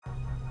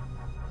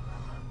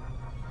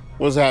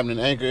What's happening,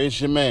 Anchor? It's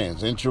your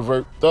man's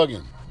Introvert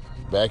Thuggin.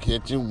 Back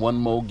at you one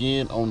more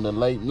again on the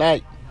late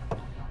night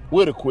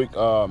with a quick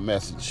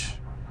message.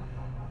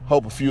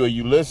 Hope a few of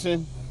you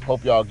listen.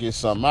 Hope y'all get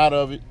something out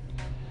of it.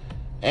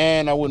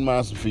 And I wouldn't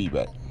mind some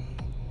feedback.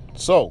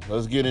 So,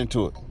 let's get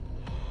into it.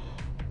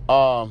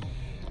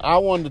 I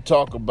wanted to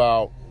talk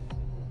about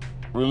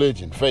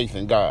religion, faith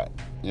in God.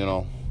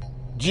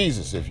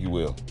 Jesus, if you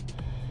will.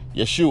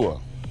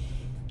 Yeshua.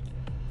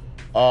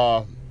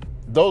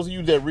 Those of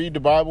you that read the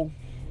Bible,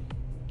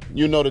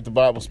 you know that the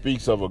Bible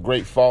speaks of a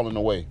great falling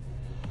away.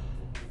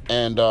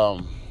 And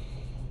a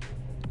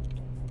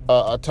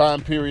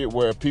time period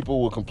where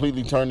people will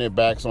completely turn their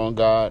backs on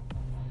God,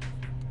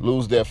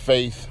 lose their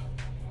faith,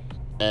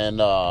 and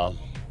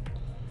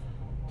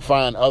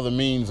find other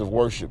means of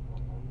worship,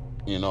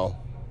 And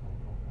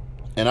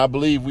I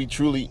believe we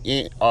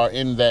truly are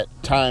in that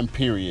time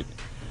period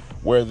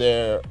where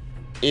there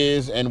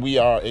is and we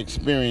are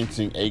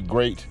experiencing a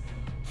great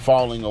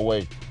falling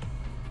away.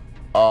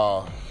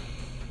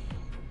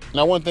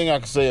 Now, one thing I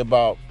can say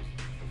about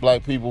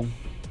black people,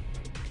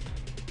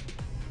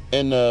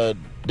 in the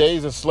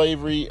days of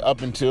slavery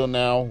up until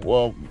now,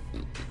 well,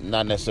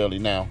 not necessarily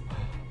now,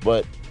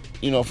 but,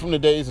 from the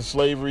days of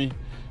slavery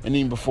and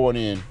even before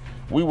then,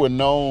 we were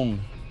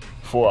known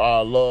for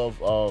our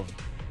love of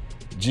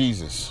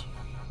Jesus,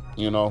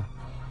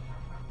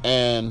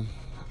 and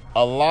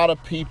a lot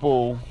of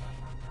people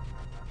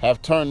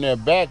have turned their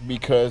back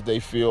because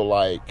they feel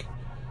like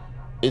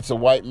it's a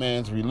white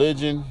man's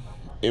religion.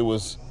 It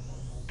was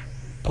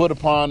put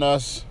upon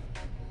us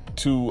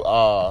to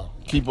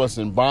keep us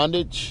in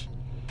bondage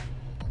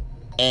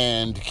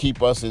and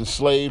keep us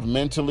enslaved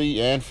mentally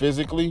and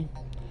physically.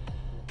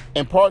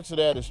 And parts of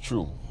that is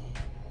true.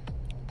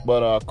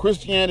 But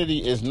Christianity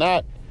is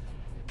not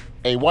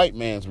a white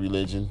man's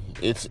religion.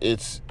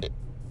 It's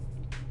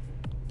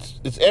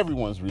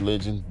everyone's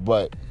religion,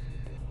 but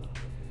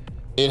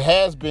it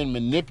has been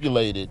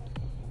manipulated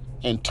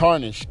and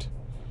tarnished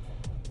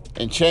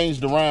and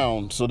changed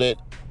around so that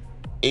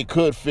it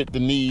could fit the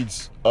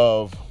needs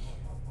of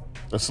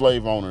the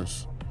slave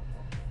owners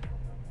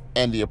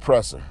and the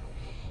oppressor.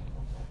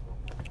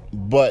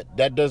 But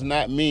that does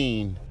not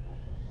mean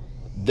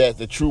that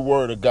the true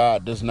word of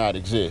God does not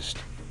exist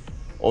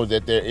or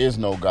that there is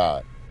no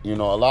God. A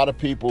lot of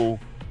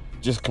people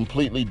just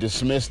completely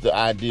dismiss the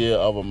idea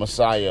of a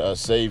Messiah, a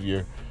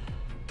Savior,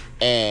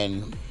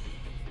 and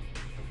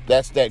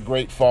that's that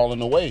great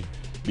falling away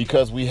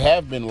because we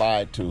have been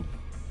lied to.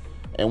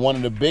 And one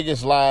of the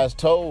biggest lies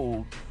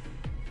told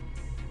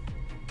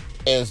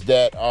is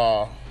that,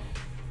 how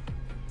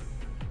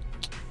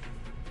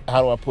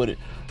do I put it?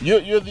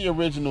 You're the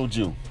original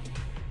Jew.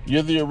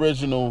 You're the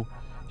original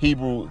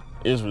Hebrew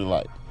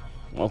Israelite.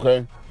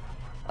 Okay?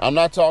 I'm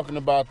not talking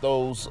about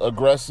those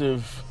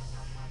aggressive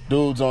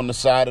dudes on the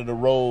side of the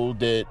road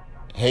that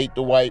hate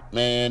the white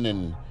man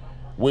and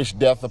wish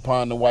death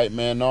upon the white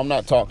man. No, I'm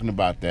not talking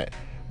about that.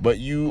 But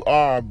you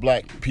are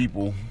black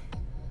people,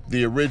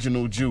 the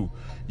original Jew.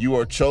 You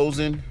are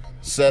chosen,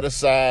 set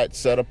aside,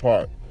 set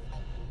apart.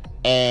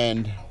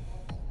 And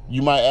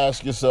you might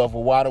ask yourself,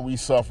 well, why do we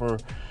suffer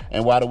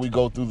and why do we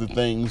go through the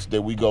things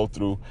that we go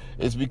through?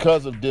 It's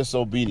because of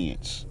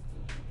disobedience.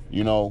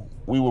 We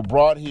were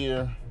brought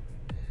here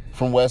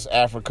from West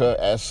Africa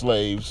as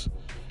slaves.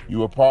 You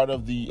were part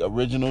of the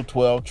original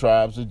 12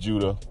 tribes of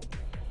Judah.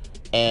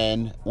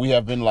 And we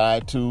have been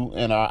lied to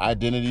and our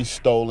identity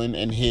stolen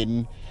and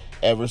hidden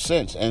ever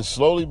since. And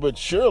slowly but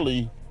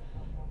surely,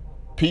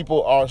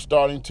 people are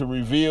starting to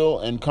reveal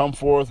and come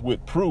forth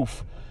with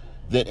proof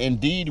that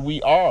indeed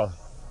we are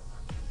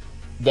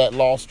that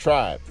lost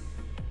tribe.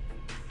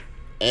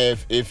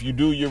 If you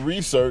do your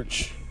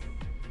research,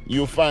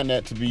 you'll find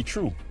that to be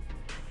true.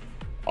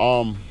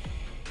 That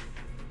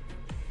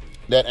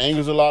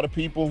angers a lot of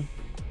people,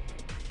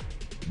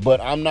 but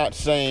I'm not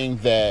saying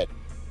that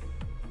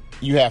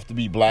you have to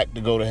be black to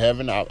go to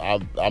heaven.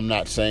 I'm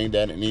not saying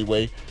that in any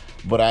way,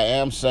 but I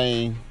am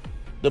saying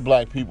that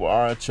black people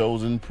are a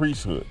chosen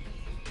priesthood.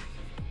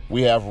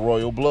 We have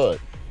royal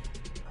blood.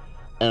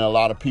 And a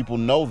lot of people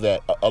know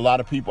that. A lot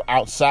of people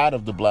outside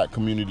of the black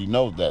community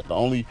know that. The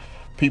only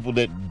people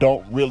that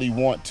don't really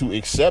want to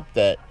accept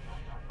that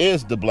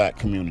is the black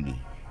community.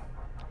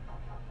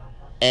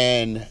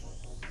 And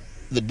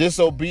the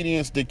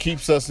disobedience that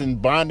keeps us in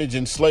bondage,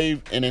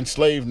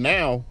 enslaved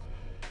now,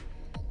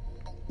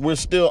 we're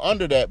still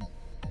under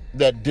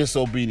that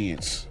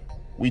disobedience.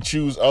 We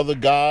choose other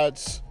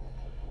gods.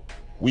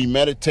 We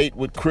meditate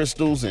with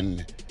crystals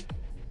and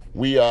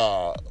we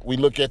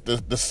look at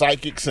the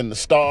psychics and the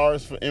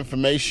stars for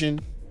information.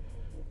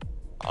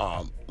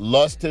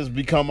 Lust has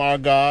become our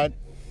god.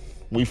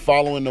 We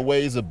follow in the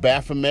ways of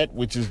Baphomet,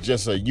 which is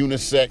just a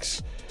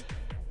unisex,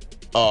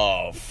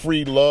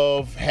 free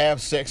love, have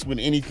sex with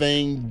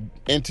anything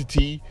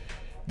entity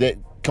that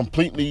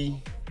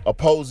completely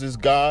opposes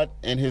God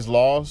and his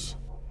laws.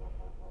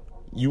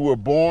 You were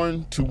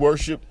born to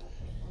worship.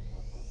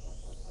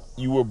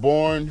 You were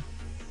born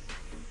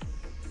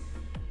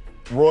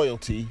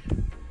royalty.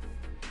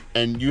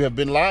 And you have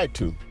been lied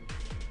to.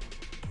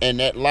 And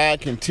that lie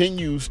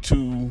continues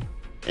to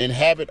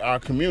inhabit our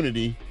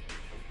community,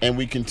 and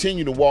we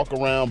continue to walk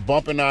around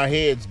bumping our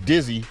heads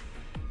dizzy,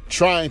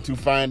 trying to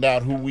find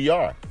out who we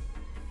are.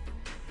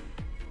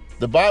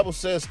 The Bible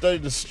says, study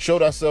to show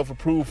thyself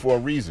approved for a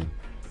reason,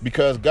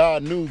 because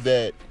God knew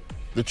that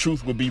the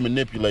truth would be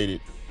manipulated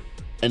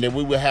and that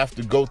we would have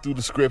to go through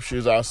the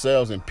scriptures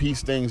ourselves and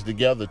piece things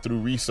together through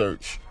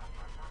research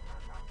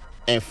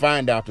and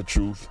find out the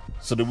truth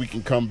so that we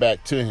can come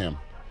back to him.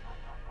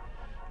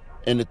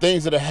 And the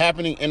things that are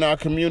happening in our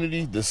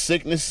community, the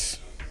sickness,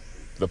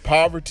 the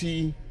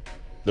poverty,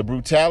 the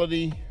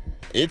brutality,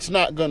 it's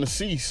not going to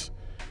cease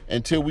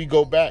until we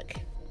go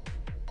back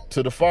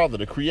to the Father,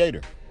 the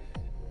Creator.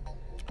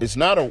 It's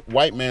not a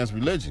white man's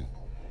religion.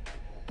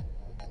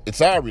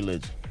 It's our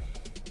religion,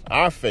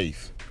 our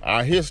faith,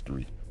 our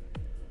history.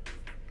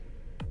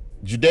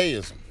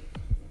 Judaism.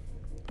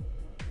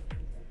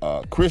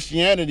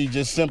 Christianity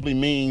just simply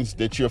means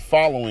that you're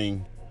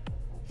following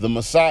the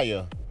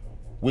Messiah,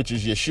 which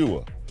is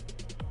Yeshua.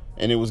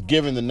 And it was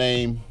given the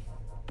name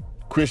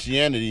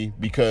Christianity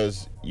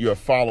because you're a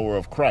follower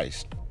of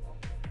Christ.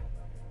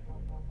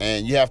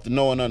 And you have to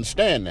know and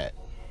understand that.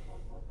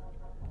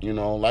 You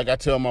know, like I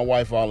tell my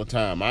wife all the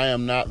time, I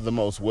am not the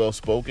most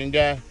well-spoken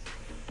guy.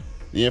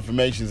 The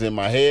information's in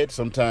my head.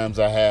 Sometimes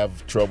I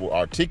have trouble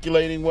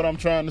articulating what I'm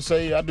trying to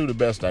say. I do the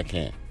best I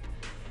can.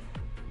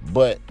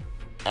 But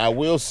I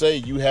will say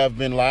you have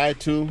been lied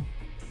to.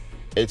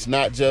 It's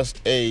not just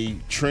a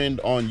trend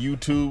on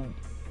YouTube.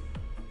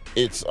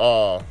 It's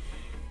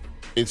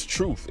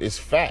truth. It's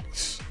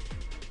facts.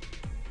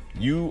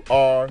 You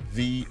are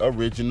the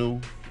original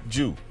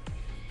Jew.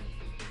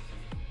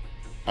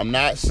 I'm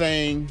not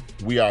saying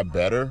we are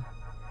better.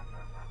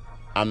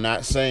 I'm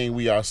not saying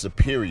we are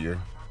superior.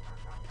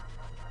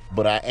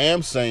 But I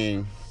am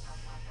saying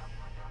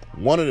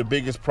one of the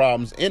biggest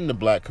problems in the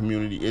black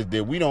community is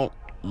that we don't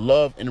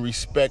love and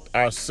respect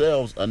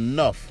ourselves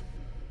enough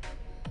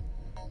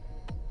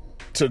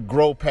to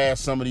grow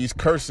past some of these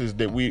curses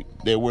that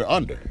we're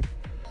under.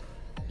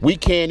 We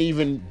can't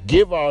even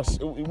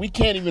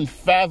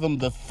fathom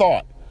the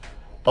thought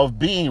of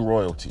being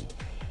royalty.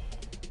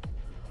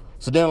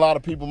 So then a lot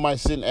of people might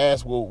sit and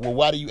ask, well,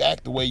 why do you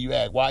act the way you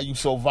act? Why are you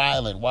so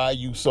violent? Why are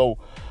you so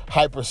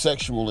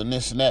hypersexual and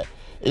this and that?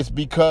 It's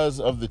because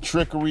of the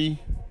trickery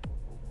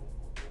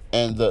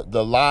and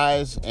the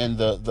lies and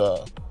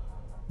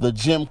the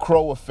Jim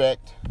Crow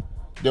effect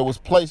that was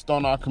placed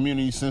on our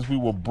community since we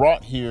were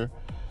brought here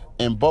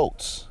in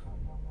boats.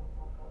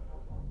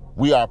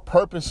 We are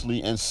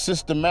purposely and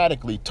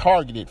systematically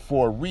targeted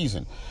for a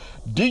reason.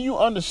 Do you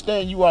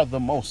understand you are the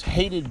most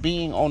hated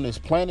being on this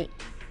planet?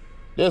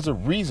 There's a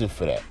reason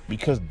for that,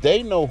 because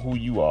they know who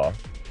you are,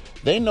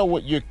 they know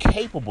what you're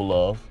capable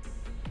of,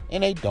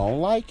 and they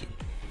don't like it.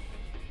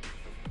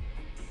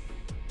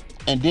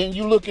 And then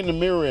you look in the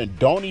mirror and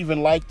don't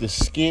even like the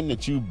skin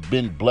that you've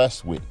been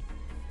blessed with.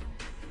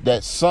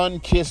 That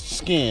sun-kissed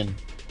skin,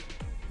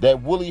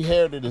 that woolly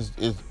hair that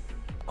is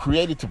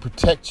created to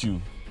protect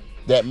you,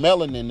 that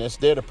melanin that's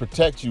there to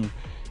protect you,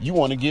 you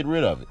want to get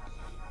rid of it.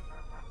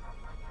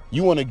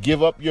 You want to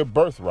give up your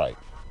birthright.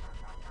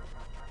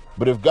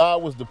 But if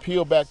God was to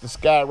peel back the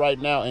sky right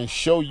now and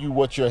show you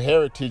what your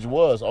heritage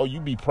was, oh,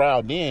 you'd be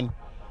proud then.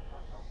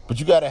 But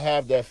you got to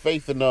have that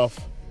faith enough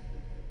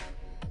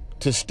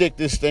to stick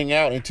this thing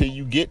out until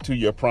you get to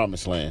your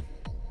promised land.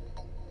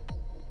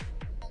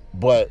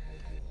 But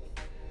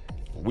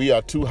we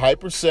are too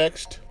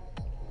hypersexed,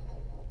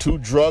 too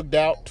drugged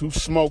out, too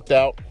smoked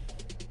out,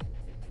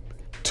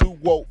 too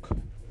woke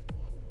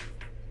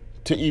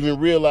to even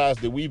realize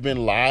that we've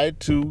been lied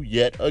to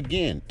yet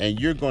again. And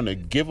you're going to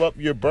give up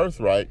your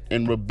birthright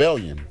in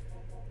rebellion.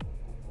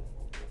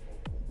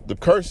 The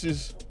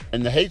curses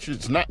and the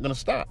hatred's not going to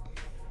stop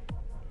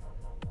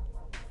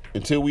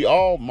until we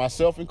all,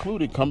 myself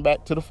included, come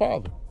back to the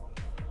Father.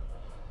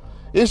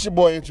 It's your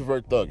boy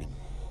Introvert Thuggin',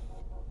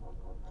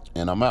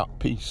 and I'm out.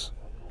 Peace.